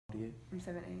How old are you? I'm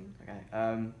 17.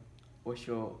 Okay. What's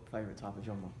your favourite type of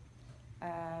genre?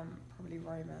 Probably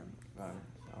romance. Romance.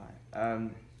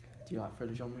 Alright. Do you like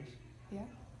thriller genres? Yeah.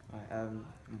 Alright.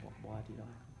 Why do you like?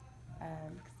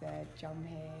 Because they're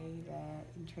jumpy,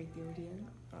 they intrigue the audience.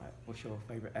 Alright. What's your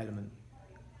favourite element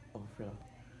of a thriller?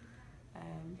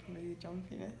 Probably the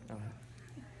jumpiness.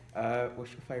 Alright.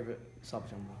 What's your favourite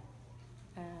subgenre?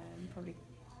 Probably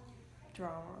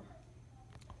drama.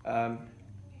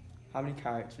 How many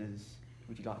characters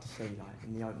would you like to see, like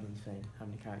in the opening scene? How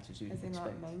many characters do you As in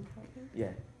expect? like main characters?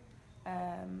 Yeah.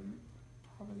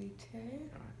 Probably 2.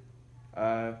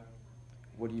 Alright.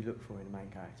 What do you look for in a main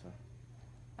character?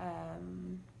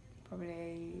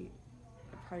 Probably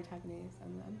the protagonist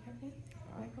and the antagonist.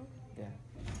 Right. Michael. Yeah.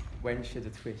 When should a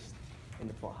twist in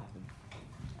the plot happen?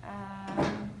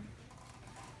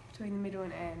 Between the middle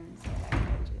and end, so like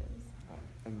pages. Right.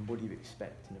 And what do you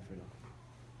expect in a thriller?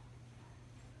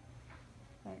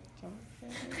 Like jump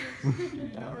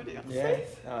scares. Already upset.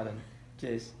 Yes. Alright then.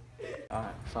 Cheers.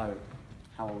 Alright. So,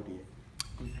 how old are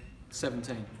you?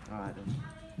 17. Alright then.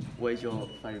 What is your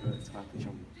favourite type of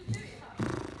genre?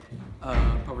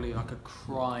 Probably like a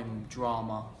crime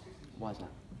drama, Why is that?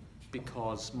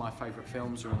 because my favourite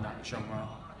films are in that genre.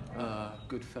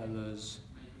 Goodfellas,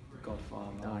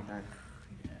 Godfather. Oh, okay.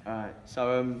 Alright.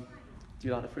 So, do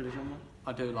you like the thriller genre?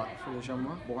 I do like the thriller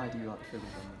genre. Why do you like the thriller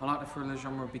genre? I like the thriller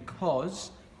genre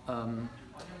because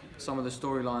some of the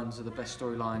storylines are the best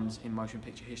storylines in motion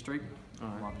picture history,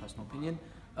 in my personal opinion.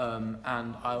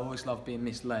 And I always love being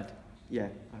misled. Yeah.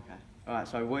 Okay. Alright.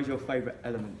 So, what is your favourite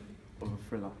element of a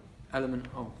thriller?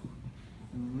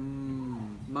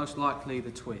 Most likely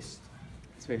the twist.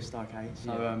 Twist. Okay.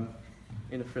 So, Yeah.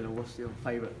 In a thriller, what's your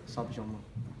favourite subgenre?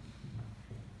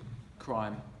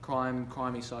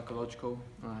 Crimey, psychological,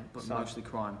 Right. but So, mostly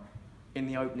crime. in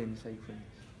the opening sequence,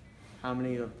 how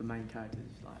many of the main characters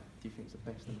do you think is the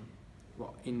best in them?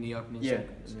 What, in the opening Yeah.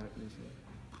 sequence? In the opening sequence.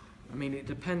 I mean, it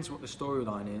depends what the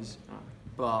storyline is, Alright.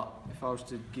 but if I was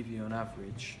to give you an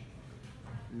average,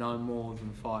 no more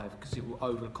than 5, because it will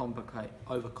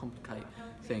overcomplicate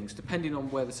things, depending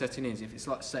on where the setting is. If it's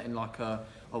like set in like a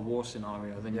war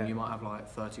scenario, then Yeah. you might have like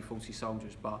 30, 40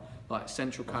 soldiers, but like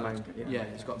central The main- character, yeah. yeah,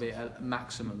 it's got to be a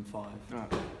maximum 5.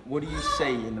 Alright. What do you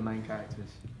see in the main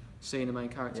characters? Seeing the main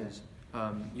characters,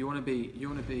 you want to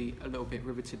be a little bit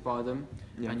riveted by them,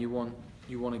 Yeah. and you want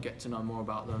to get to know more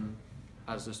about them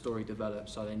as the story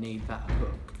develops. So they need that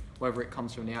hook, whether it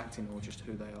comes from the acting or just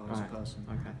who they are as a Right. person.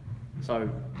 Okay. So,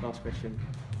 last question.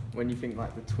 When you think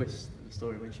like the twist of the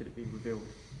story, when should it be revealed?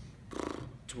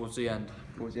 Towards the end.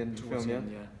 Towards the end of the Towards film,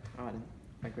 the yeah? end, yeah. Alright then.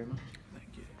 Thank you very much.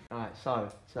 Thank you. Alright, so,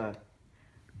 sir,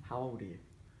 how old are you?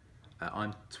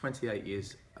 I'm 28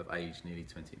 years of age, nearly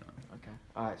 29. Okay.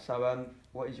 Alright, so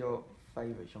what is your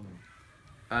favourite genre?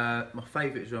 My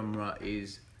favourite genre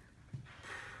is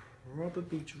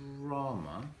probably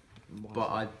drama,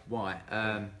 Why is why?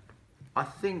 I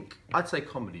think I'd say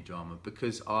comedy drama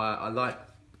because I like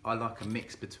a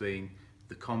mix between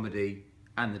the comedy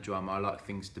and the drama. I like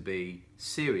things to be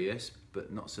serious,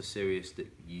 but not so serious that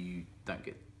you don't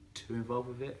get too involved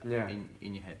with it Yeah.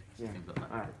 in your head, Yeah. things like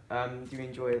that. Alright. Do you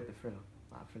enjoy the thriller?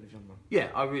 Like thriller genre?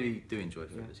 Yeah, I really do enjoy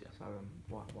thrillers. Yeah. So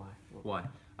why? Why?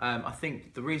 I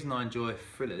think the reason I enjoy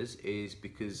thrillers is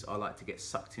because I like to get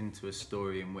sucked into a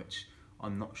story in which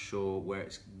I'm not sure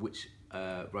which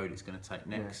road it's going to take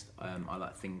next. I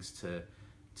like things to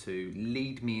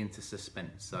lead me into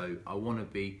suspense. So I want to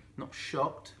be not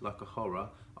shocked like a horror.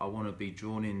 I want to be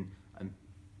drawn in and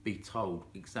be told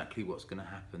exactly what's going to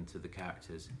happen to the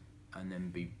characters, and then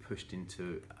be pushed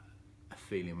into a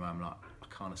feeling where I'm like, I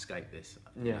can't escape this.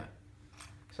 Yeah.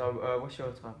 So what's your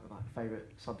type of like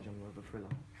favourite subgenre of a thriller?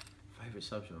 Favourite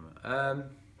subgenre?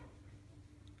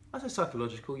 I'd say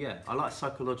psychological, yeah. I like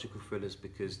psychological thrillers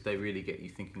because they really get you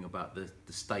thinking about the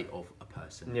state of a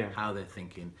person, Yeah. how they're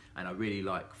thinking, and I really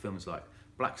like films like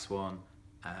Black Swan,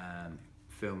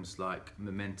 films like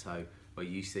Memento, where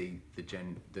you see the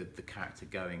character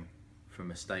going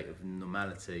from a state of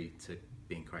normality to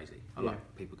being crazy. I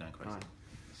like people going crazy. Right.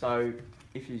 So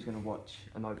if you was going to watch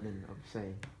an opening of a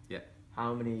scene, Yeah.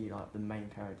 how many like the main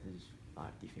characters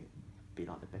like do you think be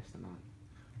like the best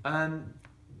amount?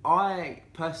 I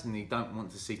personally don't want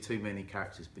to see too many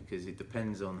characters because it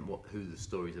depends on who the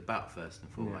story's about first and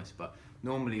foremost. But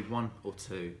normally 1 or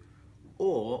 2,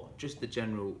 or just the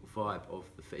general vibe of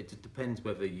it just depends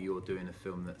whether you're doing a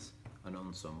film that's an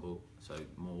ensemble, so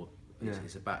more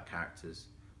it's about characters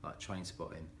like Train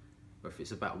Spotting, or if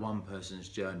it's about one person's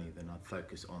journey, then I'd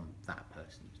focus on that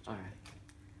person's journey.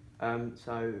 Okay.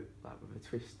 So like with a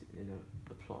twist in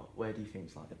the plot, where do you think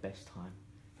is like the best time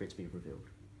for it to be revealed?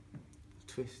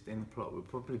 twist in the plot would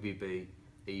probably be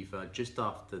either just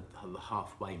after the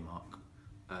halfway mark,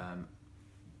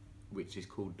 which is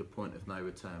called the point of no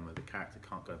return, where the character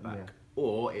can't go back,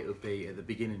 or it would be at the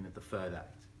beginning of the third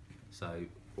act, so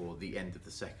or the end of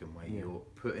the second, where you're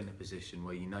put in a position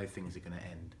where you know things are going to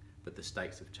end, but the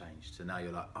stakes have changed. So now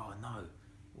you're like, oh no,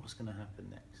 what's going to happen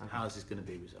next? How is this going to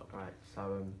be resolved? Right.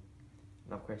 So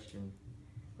another question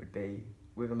would be,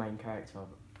 with a main character,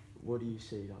 what do you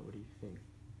see? Like, what do you think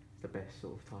is the best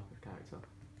sort of type of character?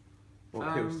 What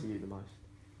appeals to you the most?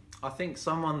 I think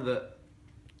someone that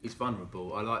is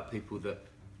vulnerable. I like people that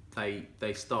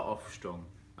they start off strong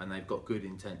and they've got good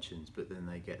intentions, but then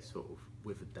they get sort of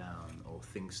withered down, or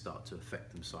things start to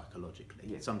affect them psychologically.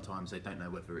 Yeah. Sometimes they don't know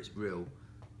whether it's real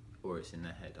or it's in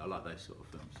their head. I like those sort of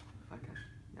films. Okay,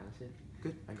 yeah, that's it.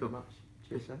 Good. Thank Cool. you very much.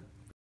 Cheers, sir.